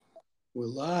We're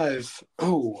live.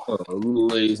 Oh,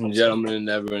 Ladies and gentlemen, and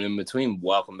everyone in between,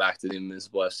 welcome back to the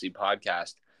Invincible FC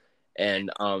podcast.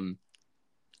 And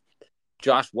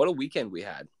Josh, what a weekend we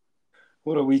had.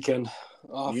 what a weekend.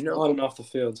 On and off the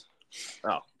field.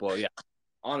 Oh, well, yeah.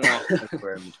 On and off,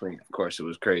 everywhere in between. Of course, it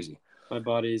was crazy. My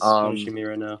body's punishing me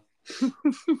right now.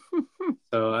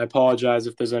 So I apologize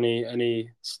if there's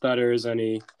any stutters,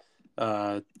 any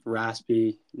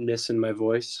raspiness in my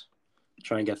voice.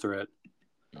 Try and get through it.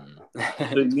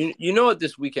 So you know what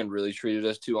this weekend really treated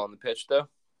us to on the pitch, though?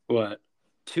 What?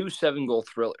 2 7-goal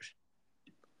thrillers.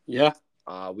 Yeah.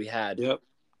 We had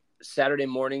Saturday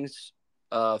morning's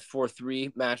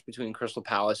 4-3 match between Crystal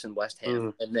Palace and West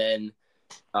Ham. And then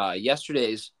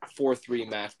yesterday's 4-3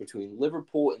 match between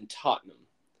Liverpool and Tottenham.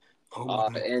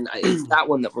 And it's that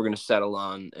one that we're going to settle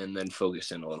on and then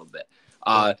focus in a little bit.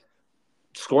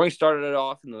 Scoring started it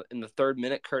off in the third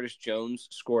minute. Curtis Jones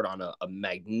scored on a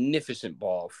magnificent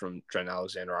ball from Trent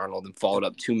Alexander-Arnold and followed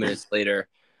up 2 minutes later.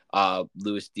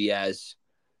 Luis Diaz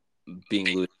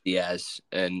being Luis Diaz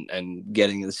and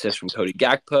getting an assist from Cody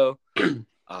Gakpo.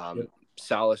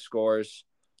 Salah scores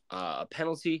a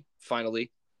penalty,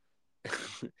 finally.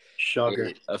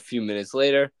 Shocker. A few minutes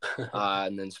later.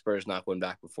 And then Spurs knock one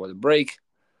back before the break.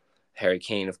 Harry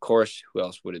Kane, of course. Who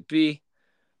else would it be?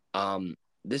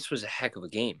 This was a heck of a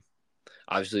game.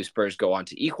 Obviously, Spurs go on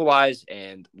to equalize,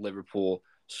 and Liverpool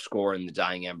score in the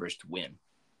dying embers to win.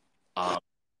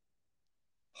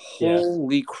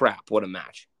 Holy crap, what a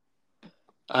match.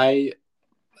 I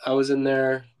was in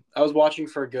there. I was watching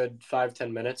for a good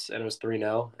 5-10 minutes, and it was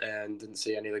 3-0, and didn't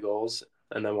see any of the goals,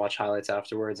 and then watch highlights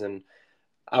afterwards. And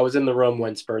I was in the room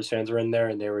when Spurs fans were in there,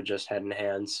 and they were just head in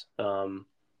hands.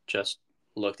 Just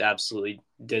looked absolutely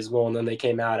dismal, and then they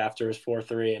came out after it was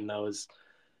 4-3, and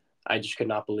I just could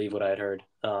not believe what I had heard,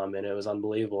 and it was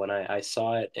unbelievable. And I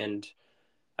saw it, and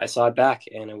I saw it back,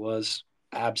 and it was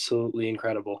absolutely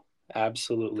incredible.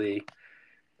 Absolutely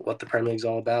what the Premier League's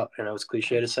all about. And it was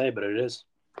cliche to say, but it is.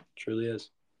 It truly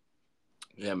is.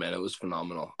 Yeah, man, it was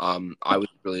phenomenal. I was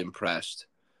really impressed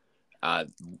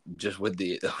just with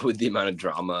the amount of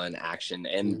drama and action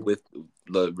and with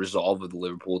the resolve of the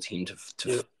Liverpool team to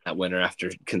find that winner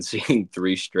after conceding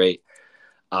 3 straight.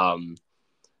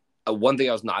 One thing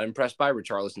I was not impressed by,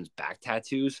 Richarlison's back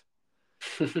tattoos.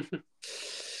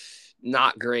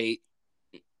 Not great.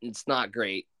 It's not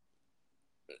great.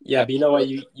 Yeah, but you know what?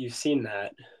 You've seen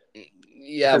that.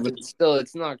 Yeah, but still,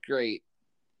 it's not great.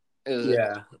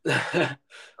 Yeah.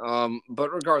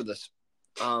 But regardless,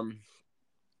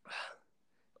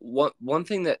 one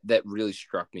thing that really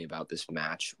struck me about this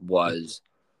match was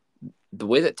the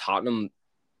way that Tottenham,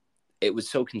 it was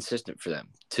so consistent for them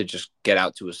to just get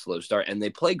out to a slow start. And they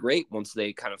play great once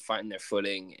they kind of find their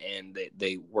footing and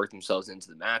they work themselves into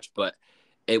the match. But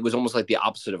it was almost like the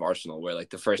opposite of Arsenal, where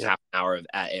like the first half an hour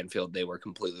at Anfield, they were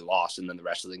completely lost. And then the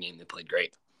rest of the game, they played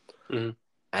great. Mm-hmm.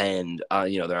 And,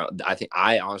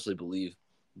 I honestly believe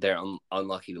they're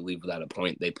unlucky to leave without a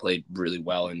point. They played really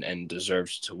well and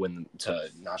deserves to win, to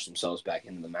notch themselves back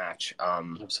into the match.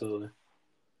 Absolutely.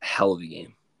 Hell of a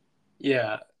game.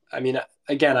 Yeah. I mean,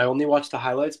 again, I only watched the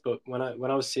highlights, but when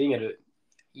I was seeing it,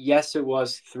 yes, it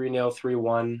was 3-0,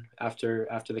 3-1 after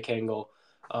the Kane goal.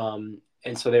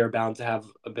 And so they were bound to have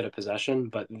a bit of possession,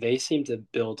 but they seemed to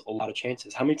build a lot of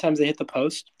chances. How many times they hit the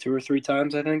post? 2 or 3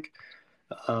 times, I think.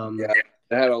 Yeah,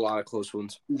 they had a lot of close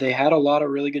ones. They had a lot of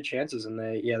really good chances, and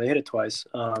they hit it twice.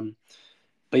 But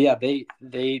yeah,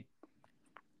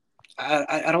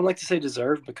 I don't like to say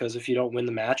deserve, because if you don't win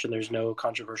the match and there's no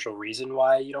controversial reason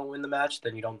why you don't win the match,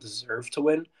 then you don't deserve to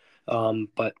win.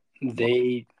 But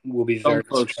they will be very.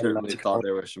 Some folks certainly thought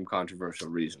there were some controversial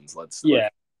reasons.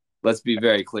 Let's be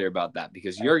very clear about that,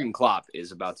 because Jurgen Klopp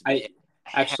is about to be.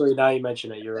 Actually, now you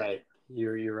mention it, you're right.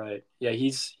 You're right. Yeah,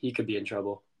 he could be in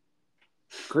trouble.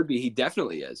 Could be. He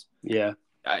definitely is. Yeah.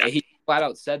 He flat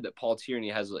out said that Paul Tierney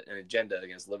has an agenda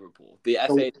against Liverpool. The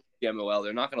FA, the MOL,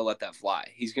 they're not going to let that fly.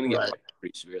 He's going to get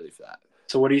pretty severely for that.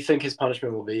 So what do you think his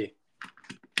punishment will be?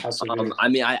 I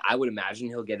mean, I would imagine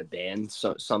he'll get a ban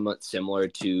somewhat similar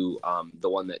to the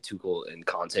one that Tuchel and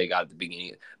Conte got at the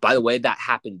beginning. By the way, that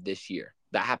happened this year.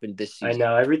 That happened this season. I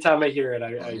know. Every time I hear it,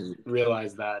 I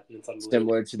realize that. It's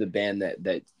similar to the ban that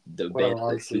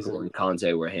Tuchel and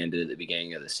Conte were handed at the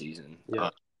beginning of the season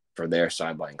for their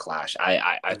sideline clash.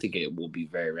 I think it will be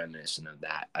very reminiscent of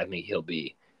that. I think he'll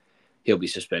be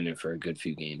suspended for a good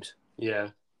few games.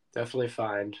 Yeah, definitely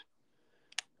fined.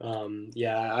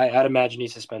 I'd imagine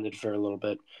he's suspended for a little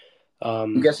bit.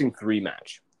 I'm guessing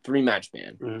 3-match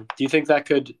ban. Mm-hmm. Do you think that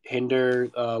could hinder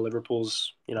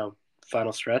Liverpool's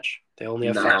final stretch? They only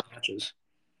have 5 matches.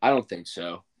 I don't think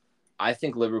so. I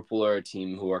think Liverpool are a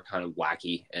team who are kind of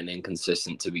wacky and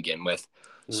inconsistent to begin with.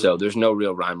 So there's no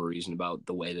real rhyme or reason about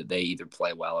the way that they either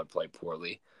play well or play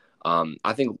poorly.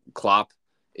 I think Klopp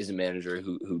is a manager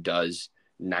who does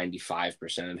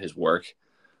 95% of his work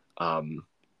on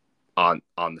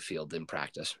the field in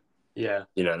practice. Yeah.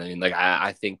 You know what I mean? Like,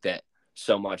 I think that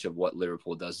so much of what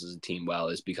Liverpool does as a team well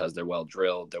is because they're well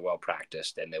drilled, they're well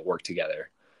practiced, and they work together.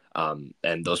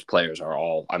 And those players are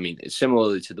all, I mean,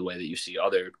 similarly to the way that you see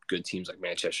other good teams like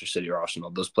Manchester City or Arsenal,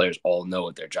 those players all know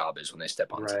what their job is when they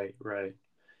step on. Right.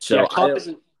 So yeah, Klopp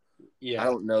isn't. Yeah, I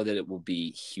don't know that it will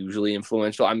be hugely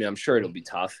influential. I mean, I'm sure it'll be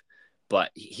tough, but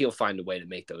he'll find a way to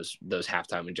make those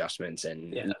halftime adjustments,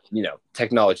 and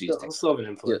technology is he'll still have an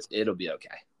influence. It'll be okay.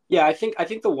 Yeah, I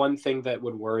think the one thing that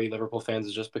would worry Liverpool fans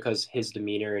is just because his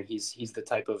demeanor, and he's the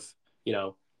type of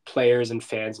players and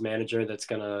fans manager that's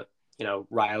gonna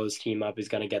rile his team up. He's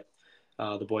gonna get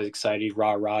the boys excited,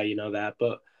 rah rah, that.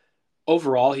 But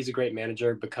overall, he's a great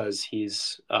manager because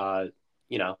he's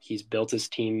he's built his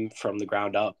team from the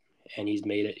ground up, and he's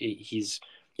made it. He's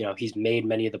made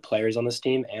many of the players on this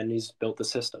team, and he's built the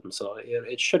system. So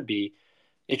it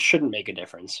shouldn't make a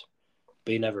difference,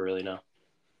 but you never really know.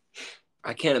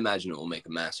 I can't imagine it will make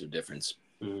a massive difference.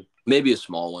 Mm-hmm. Maybe a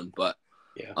small one, but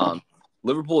yeah.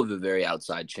 Liverpool have a very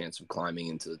outside chance of climbing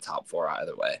into the top 4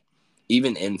 either way.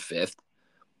 Even in 5th,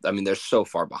 I mean, they're so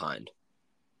far behind.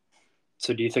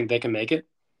 So do you think they can make it?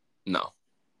 No.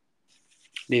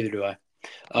 Neither do I.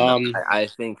 I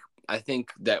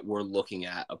think that we're looking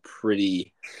at a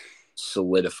pretty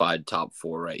solidified top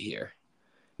 4 right here.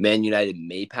 Man United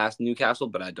may pass Newcastle,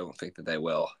 but I don't think that they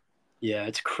will. Yeah,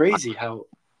 it's crazy how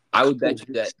I would bet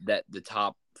you that the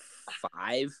top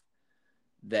 5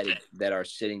 that are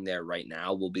sitting there right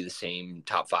now will be the same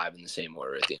top 5 in the same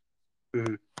order at the end.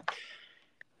 Mm-hmm.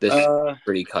 This is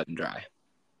pretty cut and dry.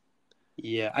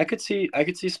 Yeah, I could see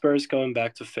Spurs going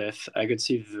back to 5th. I could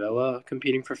see Villa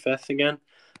competing for 5th again.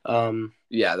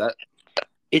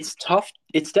 It's tough.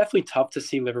 It's definitely tough to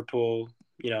see Liverpool,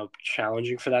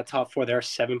 challenging for that top 4. They're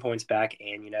 7 points back,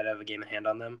 and United have a game in hand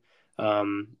on them.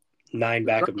 9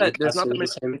 back of Newcastle. There's not that many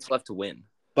points left to win.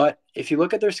 But if you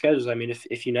look at their schedules, I mean,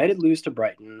 if United lose to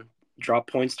Brighton, drop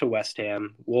points to West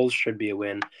Ham, Wolves should be a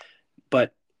win.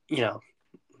 But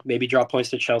maybe drop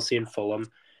points to Chelsea and Fulham.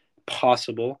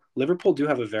 Possible. Liverpool do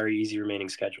have a very easy remaining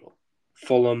schedule.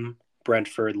 Fulham,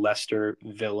 Brentford, Leicester,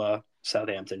 Villa,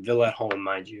 Southampton. Villa at home,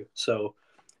 mind you. So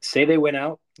say they win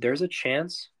out, there's a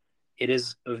chance. It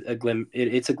is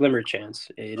it's a glimmer chance.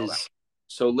 It is.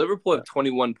 So Liverpool have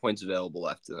 21 points available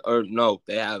left. Or no,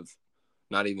 they have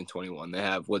not even 21. They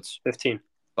have 15.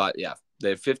 But yeah,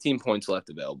 they have 15 points left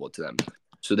available to them.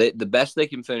 So the best they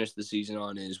can finish the season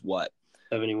on is what?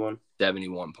 71.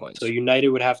 71 points. So United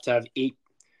would have to have 8.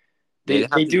 They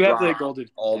do have the golden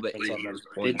all the 8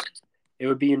 points. It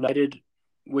would be United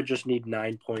would just need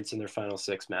 9 points in their final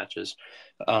 6 matches.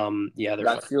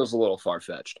 That feels a little far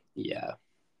fetched. Yeah.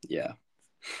 They're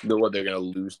going to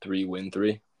lose 3, win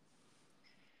 3.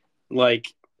 Like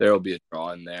there will be a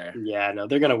draw in there. Yeah, no,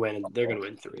 they're gonna win. They're gonna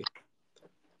win 3.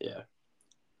 Yeah,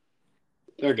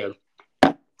 they're good.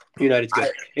 United's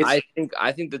good. I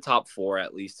think the top 4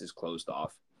 at least is closed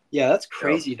off. Yeah, that's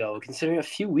crazy though. Considering a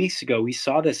few weeks ago we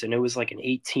saw this and it was like an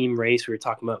 8-team race. We were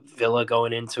talking about Villa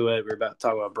going into it. We were about to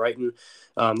talk about Brighton.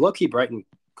 Low-key, Brighton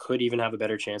could even have a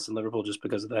better chance than Liverpool just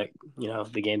because of that.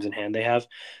 The games in hand they have.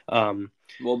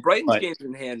 Brighton's games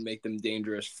in hand make them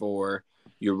dangerous for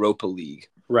Europa League.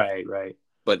 Right.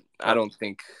 But I don't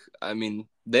think. I mean,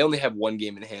 they only have 1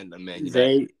 game in hand on Man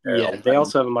United. They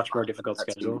also have a much more difficult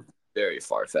schedule. Very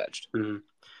far fetched.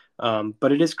 Mm-hmm.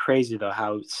 But it is crazy though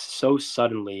how so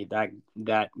suddenly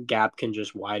that gap can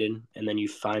just widen, and then you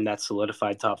find that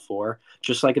solidified top 4.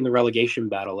 Just like in the relegation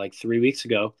battle, like 3 weeks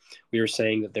ago, we were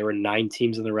saying that there were 9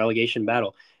 teams in the relegation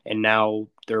battle, and now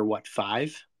there are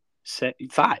 5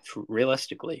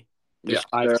 realistically. There's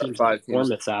 5 teams.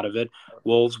 Bournemouth's out of it.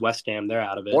 Wolves, West Ham, they're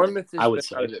out of it. Bournemouth has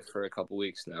been out of it for a couple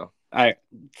weeks now.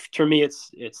 For me, it's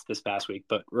this past week,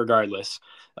 but regardless,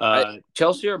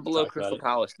 Chelsea are below Crystal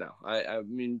Palace now. I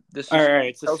mean, this is all right.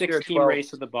 It's a 6-team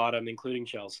race at the bottom, including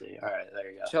Chelsea. All right,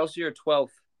 there you go. Chelsea are 12th.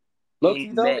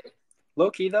 Low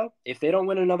key though, if they don't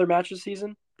win another match this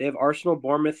season, they have Arsenal,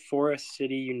 Bournemouth, Forest,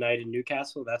 City, United,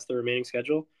 Newcastle. That's the remaining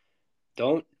schedule.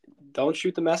 Don't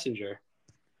shoot the messenger.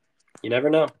 You never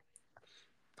know.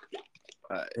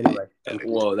 Anyway,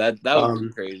 whoa, that would be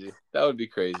crazy. That would be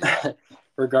crazy.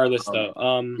 Regardless,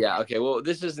 though. Yeah. Okay. Well,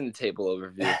 this isn't a table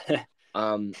overview.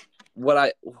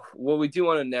 What we do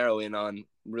want to narrow in on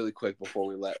really quick before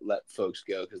we let folks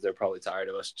go because they're probably tired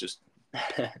of us just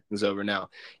it's over now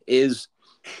is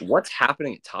what's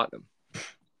happening at Tottenham.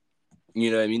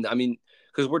 You know what I mean? I mean,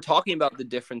 because we're talking about the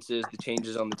differences, the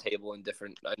changes on the table in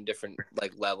different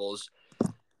like levels.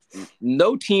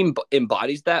 No team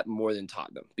embodies that more than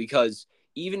Tottenham, because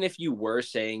even if you were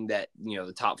saying that, you know,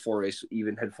 the top four race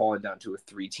even had fallen down to a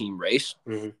 3-team race,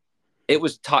 it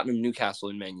was Tottenham, Newcastle,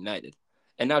 and Man United.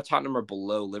 And now Tottenham are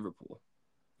below Liverpool.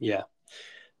 Yeah.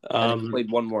 And they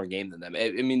played one more game than them.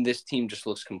 I mean, this team just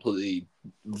looks completely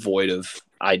void of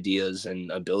ideas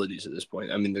and abilities at this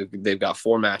point. I mean, they've got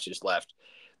 4 matches left.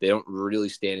 They don't really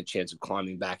stand a chance of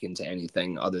climbing back into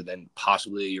anything other than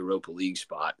possibly a Europa League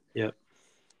spot. Yep.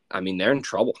 I mean, they're in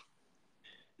trouble.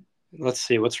 Let's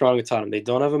see. What's wrong with Tottenham? They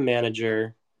don't have a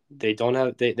manager. They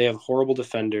have horrible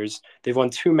defenders. They've won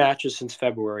 2 matches since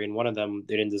February, and one of them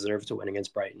they didn't deserve to win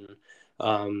against Brighton.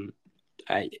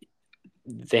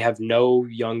 They have no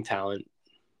young talent.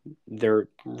 They're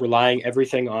relying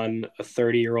everything on a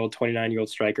 30-year-old, 29-year-old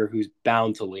striker who's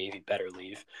bound to leave. He better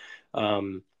leave.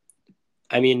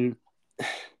 I mean,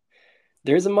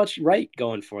 there isn't much right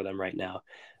going for them right now.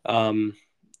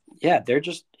 Yeah, they're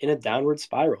just in a downward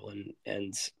spiral,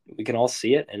 and we can all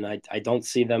see it. And I don't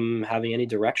see them having any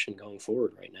direction going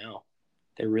forward right now.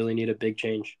 They really need a big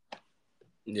change.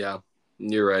 Yeah,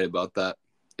 you're right about that.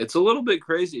 It's a little bit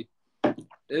crazy. It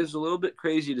is a little bit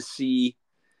crazy to see.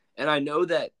 And I know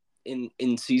that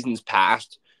in seasons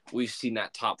past, we've seen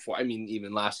that top 4. I mean,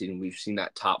 even last season, we've seen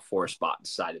that top 4 spot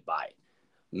decided by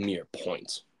mere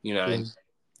points. You know what I mean?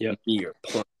 Yep. Mere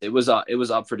points. It was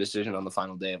up for decision on the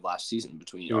final day of last season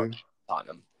between Arsenal and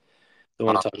Tottenham. Don't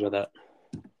want to talk about that.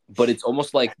 But it's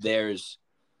almost like there's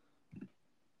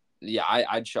 – yeah,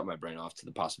 I'd shut my brain off to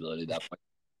the possibility of that point.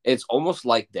 It's almost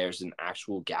like there's an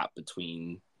actual gap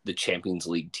between the Champions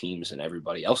League teams and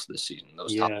everybody else this season.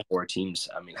 Those top 4 teams,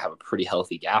 I mean, have a pretty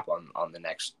healthy gap on the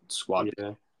next squad.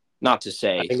 Yeah. Not to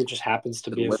say, I think it just happens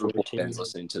to be a Liverpool fans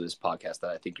listening to this podcast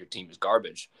that I think your team is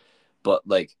garbage, but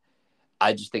like,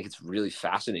 I just think it's really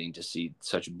fascinating to see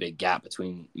such a big gap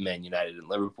between Man United and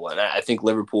Liverpool. And I think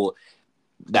Liverpool,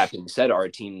 that being said, are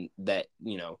a team that,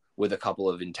 you know, with a couple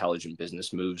of intelligent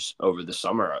business moves over the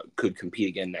summer, could compete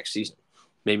again next season.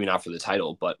 Maybe not for the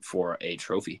title, but for a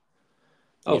trophy.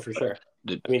 Oh, for sure.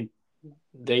 I mean,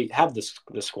 they have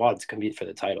the squad to compete for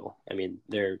the title. I mean,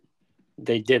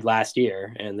 they did last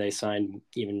year, and they signed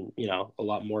even, you know, a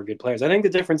lot more good players. I think the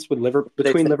difference with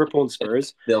between Liverpool and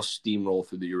Spurs, they'll steamroll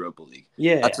through the Europa League.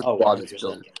 Yeah, that's a squad that's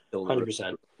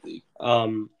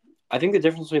 100%. I think the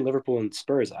difference between Liverpool and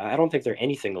Spurs, I don't think they're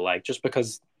anything alike. Just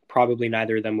because probably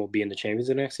neither of them will be in the Champions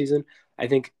League next season, I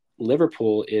think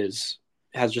Liverpool has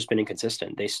just been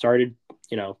inconsistent. They started,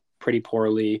 you know, pretty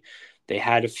poorly. They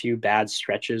had a few bad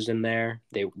stretches in there.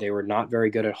 They were not very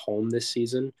good at home this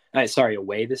season.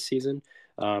 Away this season.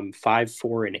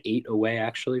 5-4-8 away,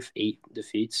 actually, 8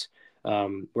 defeats.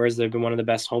 Whereas they've been one of the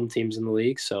best home teams in the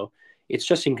league. So it's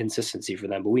just inconsistency for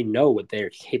them. But we know what they're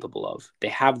capable of. They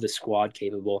have the squad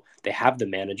capable. They have the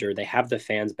manager. They have the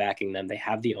fans backing them. They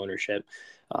have the ownership,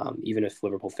 even if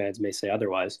Liverpool fans may say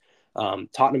otherwise.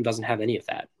 Tottenham doesn't have any of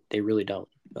that. They really don't.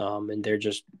 And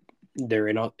they're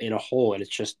in a hole, and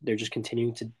they're just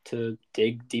continuing to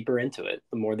dig deeper into it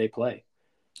the more they play.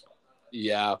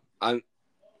 Yeah, I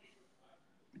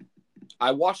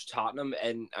watched Tottenham,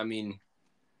 and I mean,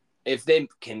 if they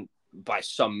can by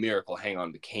some miracle hang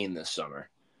on to Kane this summer,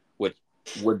 which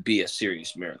would be a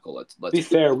serious miracle. Let's be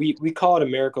fair. We call it a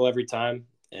miracle every time,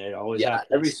 and it always happens.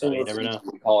 Every single season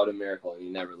we call it a miracle, and he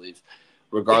never leaves.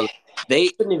 Regardless,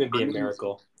 it shouldn't even be a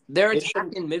miracle. Their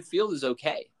attack in midfield is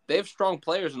okay. They have strong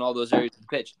players in all those areas of the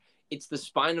pitch. It's the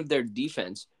spine of their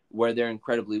defense where they're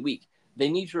incredibly weak. They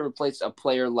need to replace a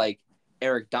player like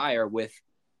Eric Dyer with,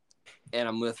 and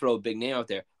I'm going to throw a big name out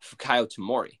there, Fikayo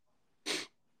Tomori.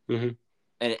 Mm-hmm.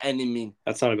 And I mean,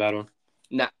 that's not a bad one.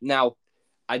 Now,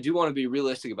 I do want to be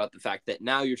realistic about the fact that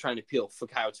now you're trying to peel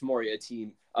Fikayo Tomori,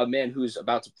 a man who's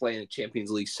about to play in a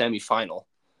Champions League semifinal,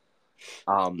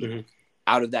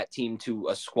 out of that team to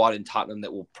a squad in Tottenham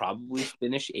that will probably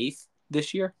finish 8th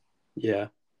this year. Yeah.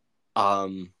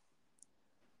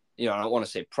 You know, I don't want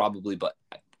to say probably, but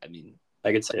I mean,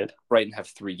 I could say it. Brighton have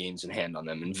 3 games in hand on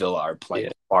them, and Villa are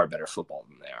playing far better football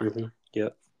than they are. Mm-hmm.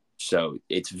 Yep. So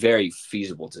it's very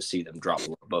feasible to see them drop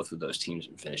both of those teams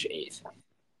and finish 8th.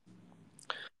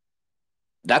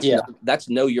 That's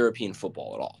no European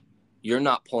football at all. You're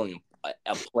not pulling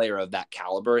a player of that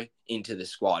caliber into the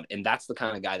squad, and that's the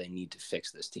kind of guy they need to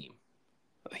fix this team.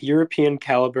 A European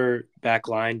caliber back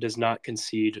line does not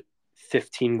concede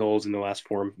 15 goals in the last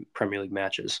 4 Premier League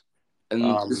matches. And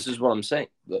this is what I'm saying.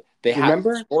 They have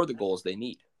to score the goals they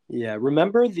need. Yeah,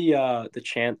 remember the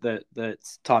chant that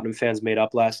Tottenham fans made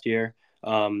up last year?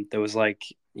 That was like,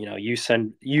 you know, you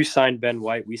signed Ben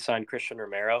White, we signed Christian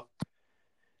Romero.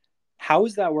 How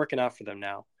is that working out for them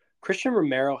now? Christian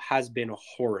Romero has been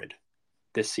horrid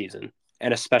this season,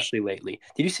 and especially lately.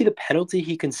 Did you see the penalty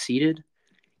he conceded?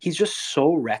 He's just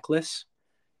so reckless,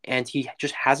 and he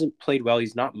just hasn't played well.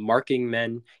 He's not marking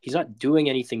men. He's not doing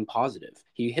anything positive.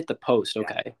 He hit the post,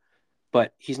 okay,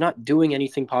 but he's not doing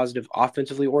anything positive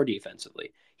offensively or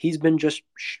defensively. He's been just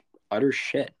utter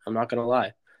shit. I'm not gonna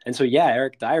lie. And so yeah,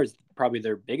 Eric Dyer is probably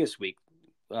their biggest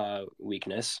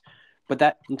weakness, but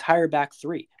that entire back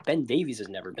three, Ben Davies has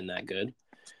never been that good,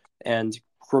 and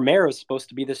Romero is supposed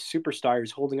to be this superstar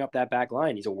who's holding up that back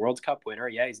line. He's a World Cup winner.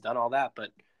 Yeah, he's done all that,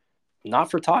 but not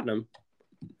for Tottenham.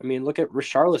 I mean, look at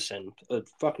Richarlison, a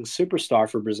fucking superstar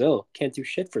for Brazil. Can't do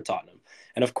shit for Tottenham.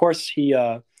 And of course, he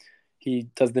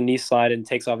does the knee slide and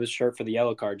takes off his shirt for the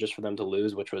yellow card just for them to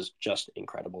lose, which was just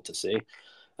incredible to see.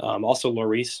 Also,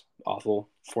 Lloris, awful.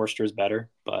 Forster's better,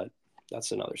 but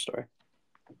that's another story.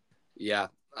 Yeah,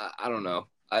 I don't know.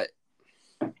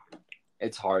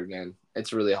 It's hard, man.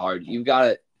 It's really hard. You've got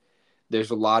it.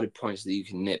 There's a lot of points that you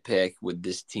can nitpick with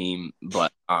this team,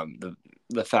 but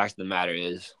the fact of the matter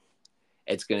is,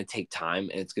 it's going to take time,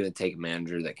 and it's going to take a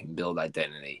manager that can build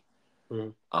identity.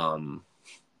 Mm-hmm.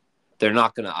 They're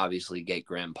not going to obviously get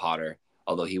Graham Potter,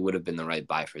 although he would have been the right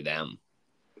buy for them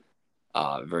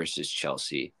versus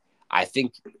Chelsea. I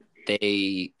think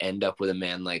they end up with a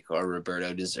man like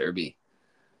Roberto De Zerbi.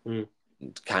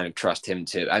 Kind of trust him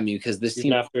too. I mean, because this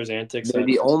team, after his antics, they're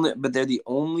the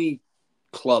only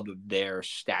club of their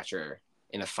stature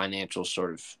in a financial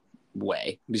sort of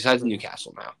way, besides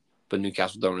Newcastle now. But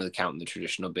Newcastle don't really count in the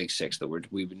traditional Big Six that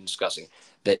we've been discussing,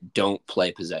 that don't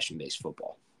play possession-based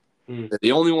football. They're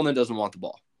the only one that doesn't want the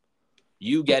ball.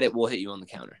 You get it, we'll hit you on the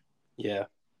counter. Yeah.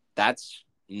 That's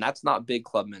not big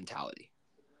club mentality.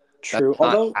 True.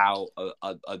 That's not how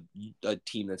a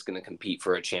team that's going to compete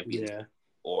for a Champions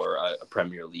or a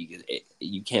Premier League.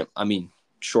 You can't, I mean,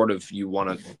 short of you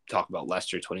want to talk about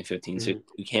Leicester 2015, so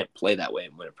you can't play that way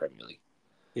and win a Premier League.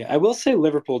 Yeah, I will say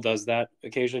Liverpool does that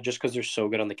occasionally just because they're so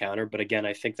good on the counter. But again,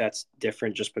 I think that's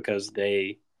different just because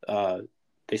they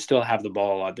still have the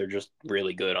ball a lot. They're just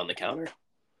really good on the counter.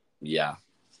 Yeah,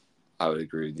 I would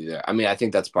agree with you there. I mean, I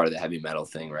think that's part of the heavy metal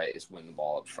thing, right? Is win the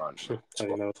ball up front.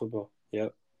 Heavy metal football.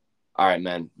 Yep. All right,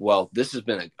 man. Well, this has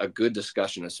been a good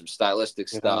discussion of some stylistic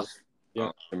stuff,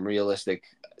 some realistic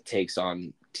takes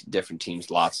on different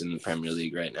teams, lots in the Premier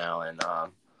League right now, and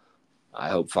I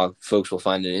hope folks will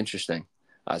find it interesting.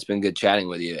 It's been good chatting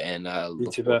with you, and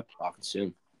look forward to talking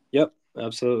soon. Yep,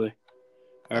 absolutely.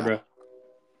 All right, bro.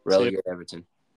 Relegate Everton.